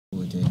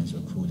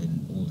is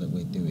recording all that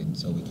we're doing,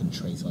 so we can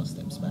trace our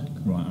steps back.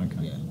 Right.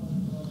 Okay.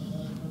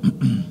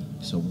 Yeah.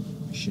 So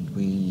should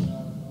we?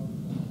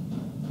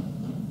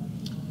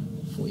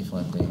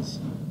 45 days.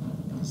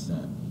 Is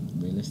that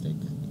realistic?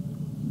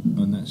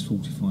 And that's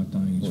 45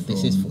 days. Well,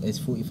 it's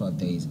 45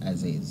 days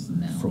as is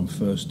now. From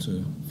 1st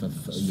to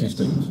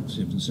 15th,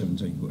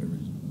 17th, whatever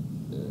it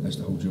is. That's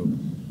the whole job.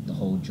 The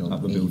whole job.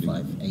 Up the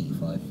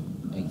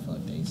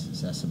 85 days.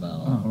 So that's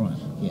about. Oh, right.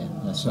 Yeah.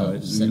 That's So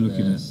about you're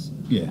looking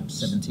at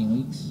 17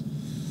 weeks.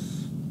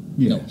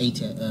 Yeah. No,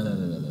 18.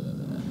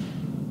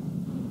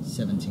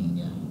 17.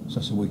 Yeah. So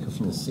that's a week of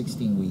floor.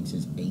 16 weeks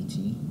is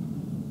 80.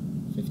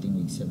 15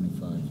 weeks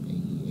 75.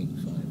 80.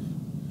 85.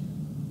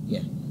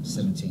 Yeah.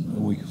 17. A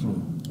week of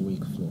floor. A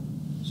week of floor.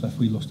 So if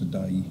we lost a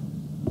day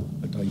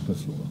per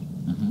floor,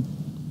 Mm-hmm.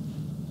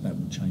 that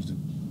would change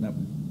that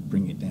would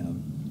bring it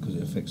down because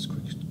it affects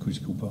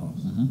critical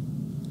paths.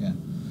 Mm-hmm. Yeah.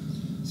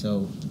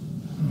 So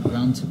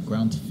ground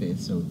to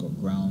fifth. So we've got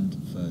ground,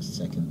 first,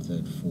 second,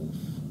 third,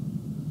 fourth,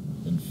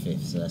 then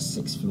fifth. So that's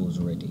 6 floors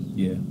already.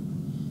 Yeah.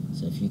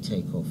 So if you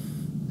take off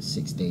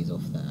 6 days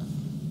off that,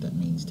 that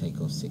means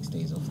take off 6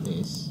 days off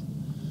this.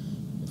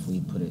 If we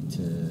put it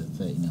to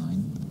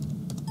 39.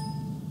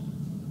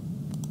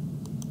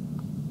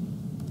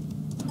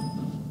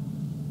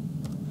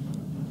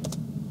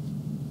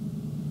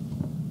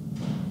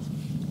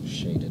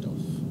 Shaded off.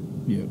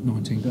 Yeah,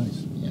 19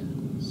 days. Yeah.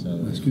 So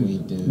That's if good. we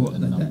do What,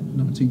 that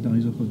 19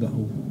 days off of that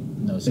whole...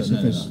 no, so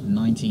SFS?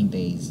 no, 19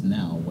 days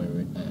now.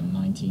 We're at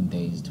 19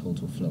 days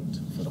total float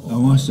for the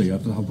whole. Oh, I see,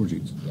 after the whole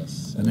project.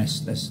 Yes. And that's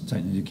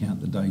taking into account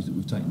the days that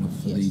we've taken off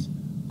for Yes. the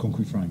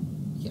concrete frame.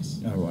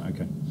 Yes. Oh, right,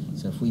 okay.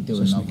 So if we do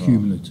So it's another, an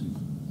accumulative.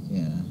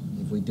 yeah,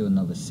 if we do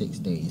another 6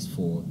 days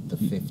for the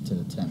 5th to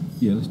the 10th,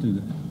 Yeah, let's do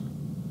that.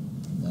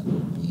 that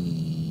would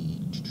be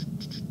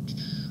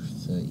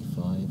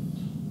 35.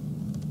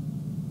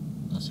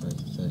 Oh, sorry,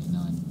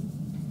 39.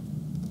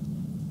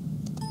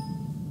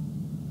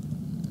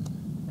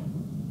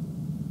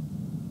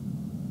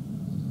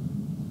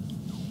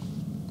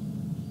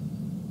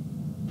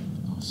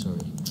 Oh, sorry,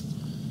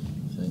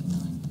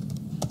 39.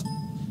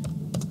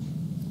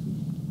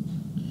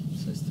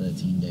 So it's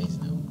 13 days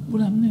now.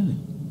 What happened there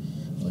then?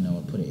 Oh no,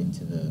 I put it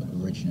into the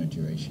original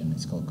duration.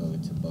 It's got to go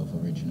into both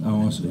original Oh,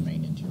 I and see.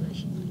 remaining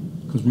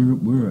duration. Because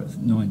we're at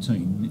 19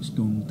 and it's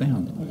gone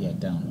down. Yeah,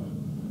 down.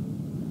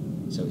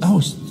 So it's, Oh,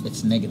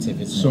 it's negative,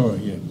 isn't it? Sorry,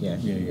 yeah.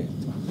 Yeah. Yeah.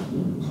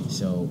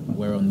 So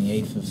we're on the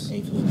 8th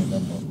of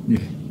November.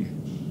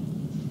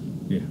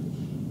 Yeah.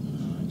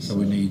 So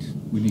we need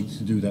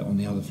to do that on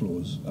the other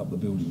floors up the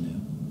building now.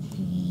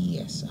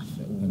 Yes, I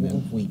feel. And What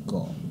then- have we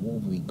got? What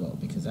have we got?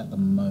 Because at the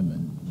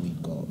moment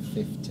we've got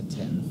 5th to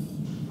 10th.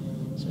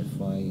 So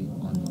if I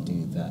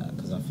undo that,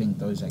 because I think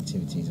those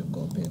activities have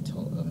got a bit of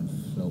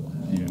float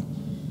on there. Yeah.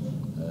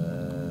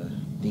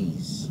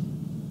 These,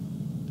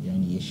 the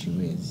only issue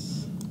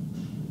is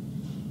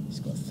it's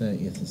got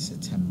 30th of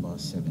September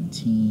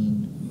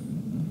 17,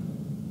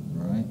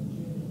 right?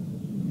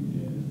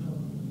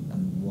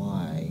 And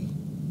why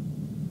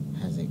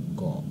has it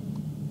got?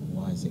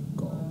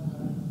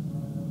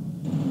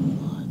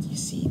 Oh, do you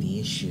see the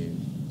issue?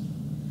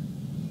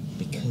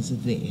 Because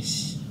of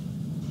this.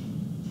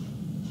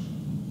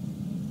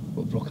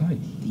 What, block A?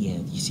 Yeah,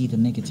 you see the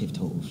negative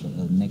total flow,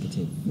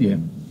 negative. Yeah.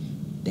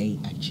 They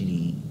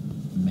actually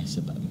mess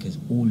about because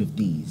all of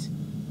these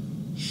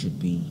should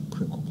be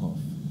critical path.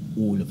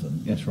 All of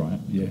them. That's right,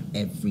 yeah.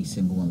 Every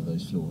single one of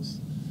those floors.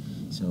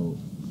 So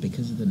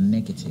because of the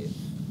negative,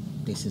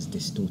 this has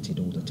distorted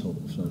all the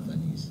total flow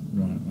values.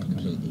 Right, okay.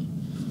 Completely.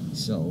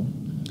 So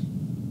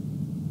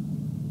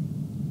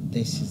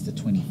this is the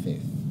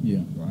 25th.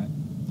 Yeah. Right?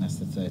 That's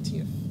the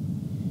 30th.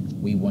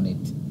 We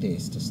wanted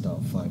this to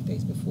start 5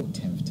 days before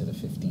 10th to the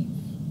 15th,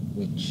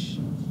 which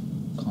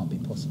can't be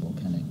possible,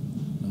 can it?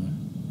 No.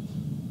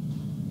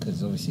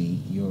 Because obviously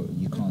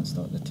you can't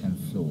start the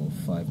 10th floor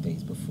 5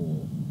 days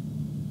before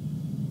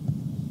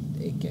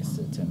it gets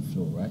to the 10th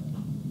floor, right?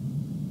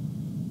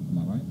 Am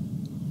I right?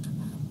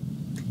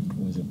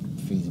 Or is it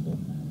feasible?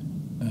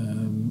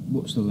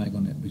 What's the lag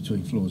on it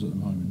between floors at the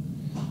moment?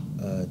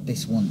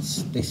 This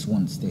wants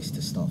this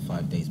to start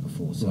 5 days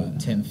before, so Right.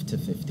 10th to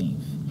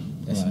 15th.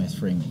 SMS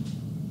framing.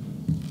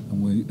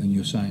 And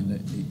you're saying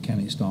that can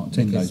it start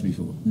 10 days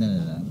before?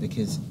 No.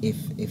 Because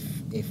if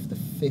the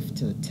 5th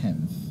to the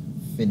 10th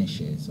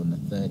finishes on the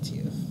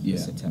 30th Yeah. of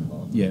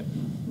September, Yeah.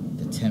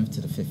 the 10th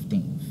to the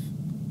 15th,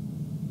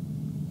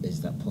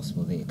 is that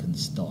possible that it can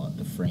start,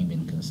 the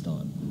framing can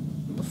start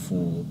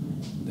before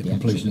The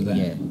completion of that?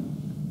 Yeah.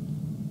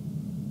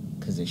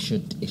 Because it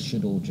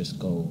should all just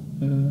go.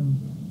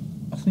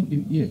 I think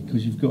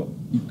because you've got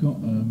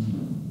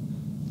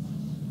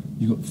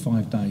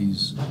 5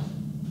 days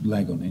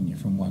lag on it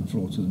from one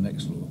floor to the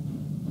next floor.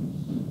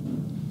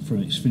 From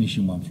it's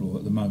finishing one floor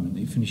at the moment,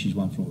 it finishes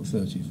one floor at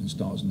 30th and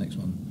starts the next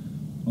one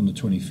on the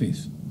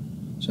 25th.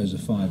 So as a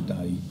 5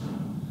 day,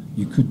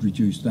 you could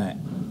reduce that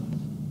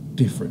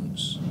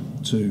difference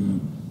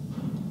to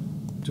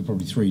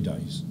probably 3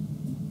 days.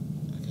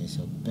 Okay,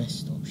 so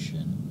best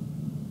option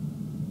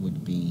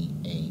would be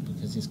because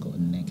because it's got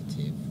a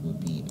negative, will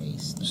be a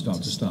Start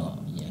to start.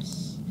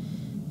 Yes.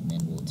 And then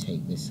we'll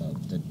take this up.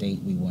 The date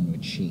we want to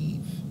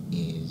achieve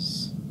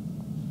is...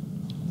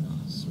 No,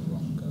 it's the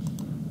wrong go.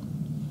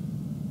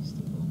 It's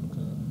the wrong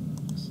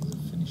go. This is a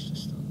finish to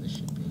start. This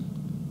should be.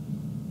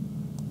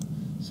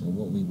 So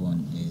what we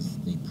want is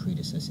the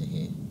predecessor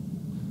here.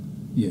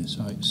 Yeah,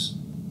 so it's...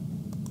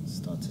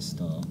 Start to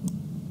start.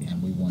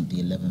 And we want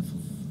the 11th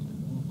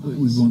of...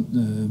 We want,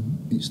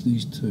 it's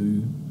these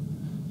two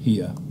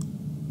here.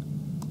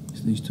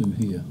 It's these two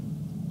here.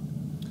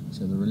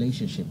 So the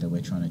relationship that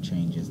we're trying to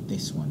change is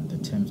this one, the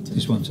 10th to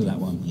This the one to 15th. that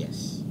one?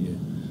 Yes. Yeah.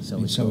 So,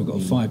 And it's so we've got a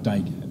be- 5-day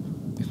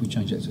gap. If we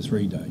change that to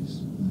 3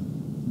 days.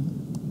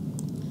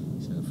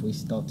 So if we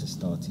start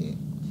it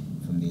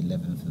from the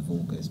 11th of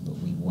August, but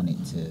we want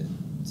it to,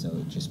 so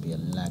it'd just be a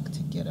lag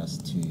to get us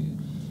to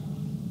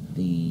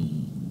the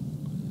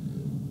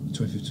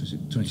 25th,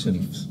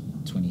 27th.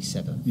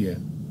 27th. Yeah.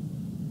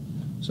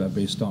 So it'd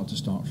be a start to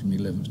start from the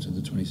 11th to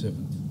the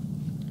 27th.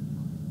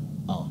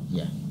 Oh,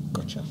 yeah.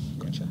 Gotcha.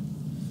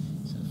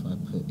 So if I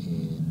put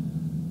in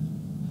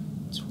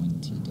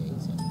 20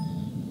 days in there.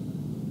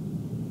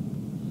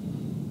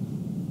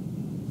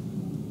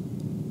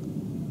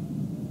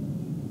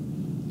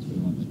 So we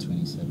want the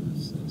 27th,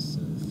 so it's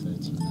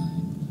 39.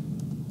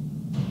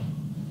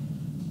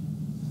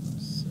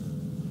 So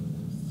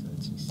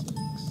 36.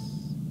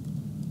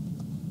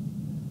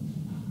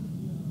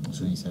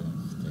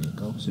 27th, there you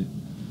go. That's it.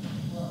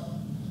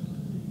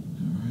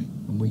 Alright.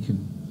 And we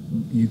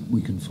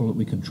can follow.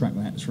 We can track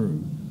that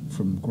through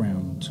from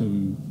ground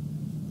to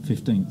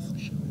 15th. I'll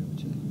show you what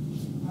you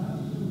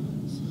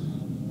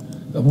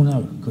Well,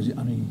 no, because it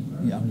only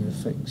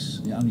affects.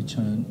 It only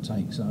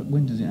takes.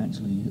 When does it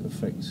actually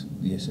affect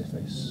the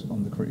SFS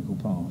on the critical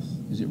path?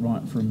 Is it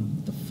right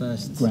from? The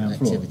first Ground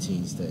floor.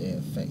 activities that it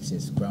affects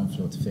is ground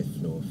floor to fifth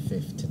floor,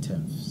 5th to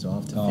 10th. So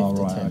after 5th Oh,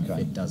 to right, 10th,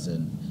 okay. it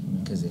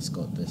doesn't, because it's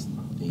got the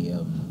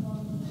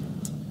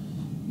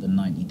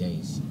 90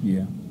 days.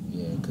 Yeah.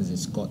 Yeah, because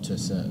it's got to a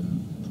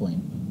certain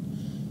point.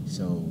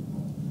 So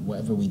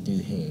whatever we do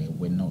here,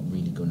 we're not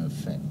really going to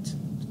affect,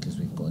 because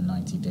we've got a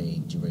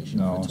 90-day duration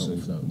No, for I total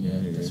see. flow. Yeah,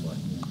 yeah, that's yeah. why.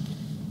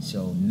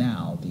 So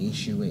now the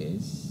issue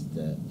is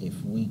that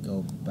if we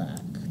go back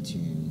to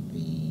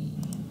the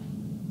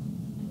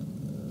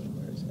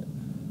where is it?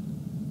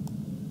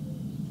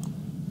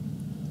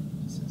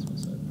 This is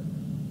what's open.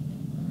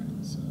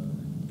 Alright, so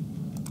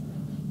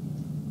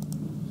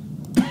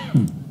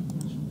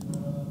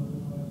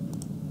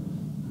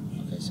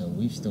okay, so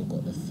we've still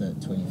got the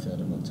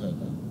 23rd of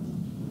October,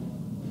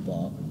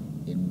 but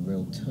in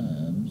real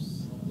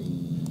terms,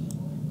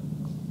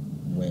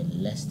 we're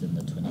less than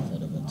the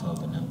 23rd of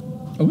October now.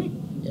 Are we?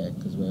 Yeah,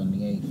 because we're on the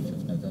 8th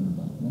of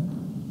November.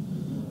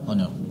 Oh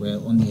no, we're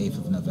on the 8th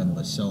of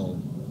November, so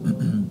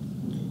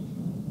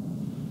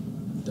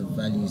the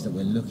values that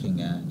we're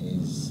looking at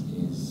is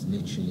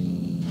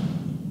literally,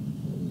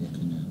 what are we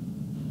looking at?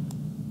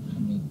 How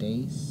many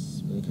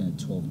days? We're looking at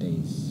 12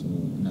 days, or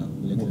no,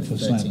 we're looking What, for at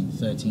slab?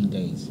 13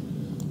 days.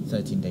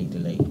 13-day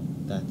delay.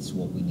 That's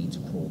what we need to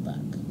crawl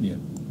back, Yeah.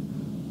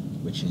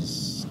 which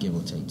is give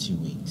or take 2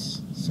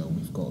 weeks. So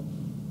we've got,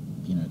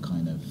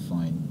 kind of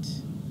find...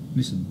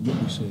 Listen, what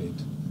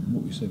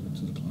we said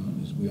to the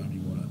client is we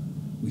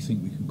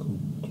think we can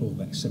claw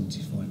back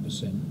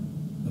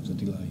 75% of the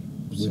delay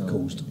we've So-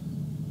 caused.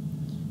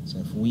 So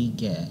if we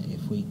get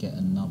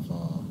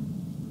another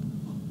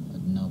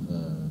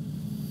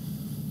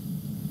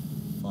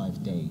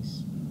 5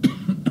 days,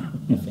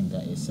 I think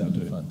that is That'll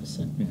do it.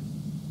 75%. Yeah.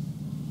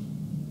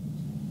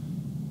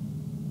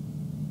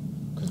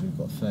 Because we've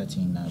got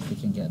 13 now. If we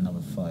can get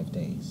another 5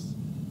 days,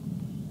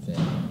 then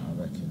I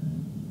reckon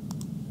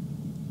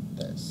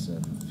that's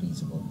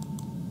feasible.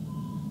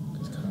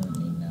 Because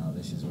currently now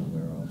this is what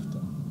we're after.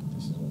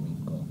 This is what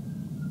we've got.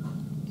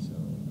 So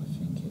I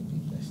think it'd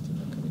be best to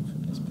look at it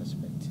from this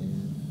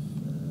perspective.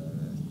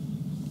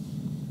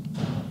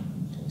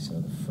 Okay, so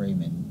the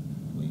framing,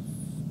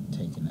 we've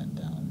taken that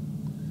down.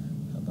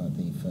 How about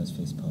the first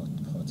face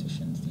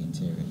partitions, the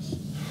interiors?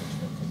 What do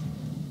you reckon?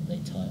 Are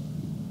they tight?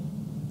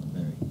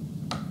 Very.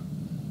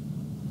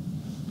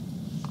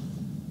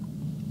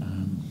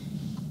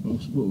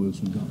 What else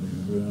we got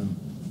there?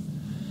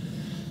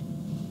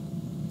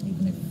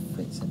 Even if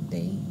it's a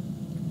day.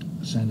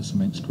 Sand and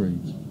cement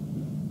screeds.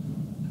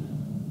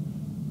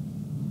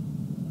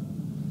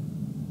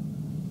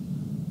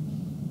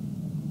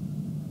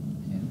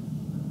 Yeah,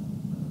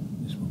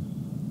 This one.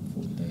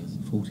 40 days.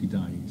 40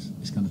 days.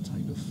 It's going to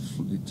take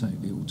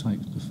it will take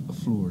a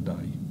floor a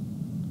day.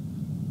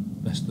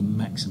 That's the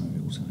maximum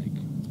it will take.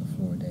 A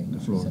floor a day. A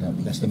floor So a day. that'd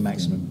be That's the 15.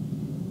 maximum.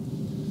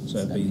 So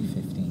it'd that'd be, be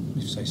 15.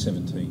 if you say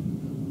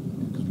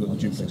 17, because we've got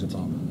the duplex 17,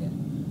 apartment.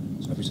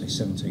 Yeah. So if we say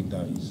 17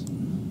 days,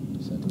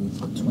 So do we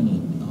put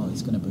 20? Oh,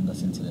 it's going to bring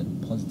us into the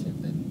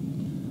positive then.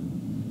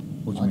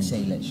 what do you I'd mean?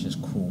 say let's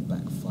just crawl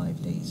back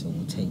 5 days, so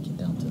we'll take it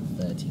down to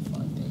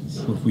 35 days.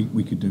 Well, if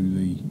we could do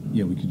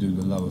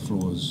the lower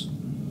floors.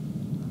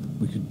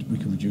 We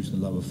could reduce the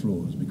lower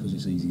floors because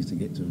it's easier to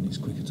get to and it's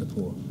quicker to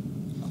pour.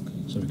 Okay.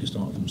 So we could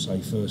start from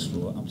say first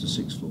floor up to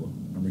sixth floor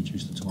and and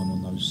reduce the time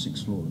on those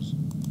 6 floors.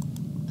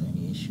 The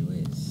only issue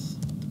is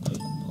the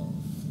Quaker path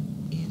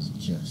is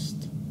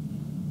just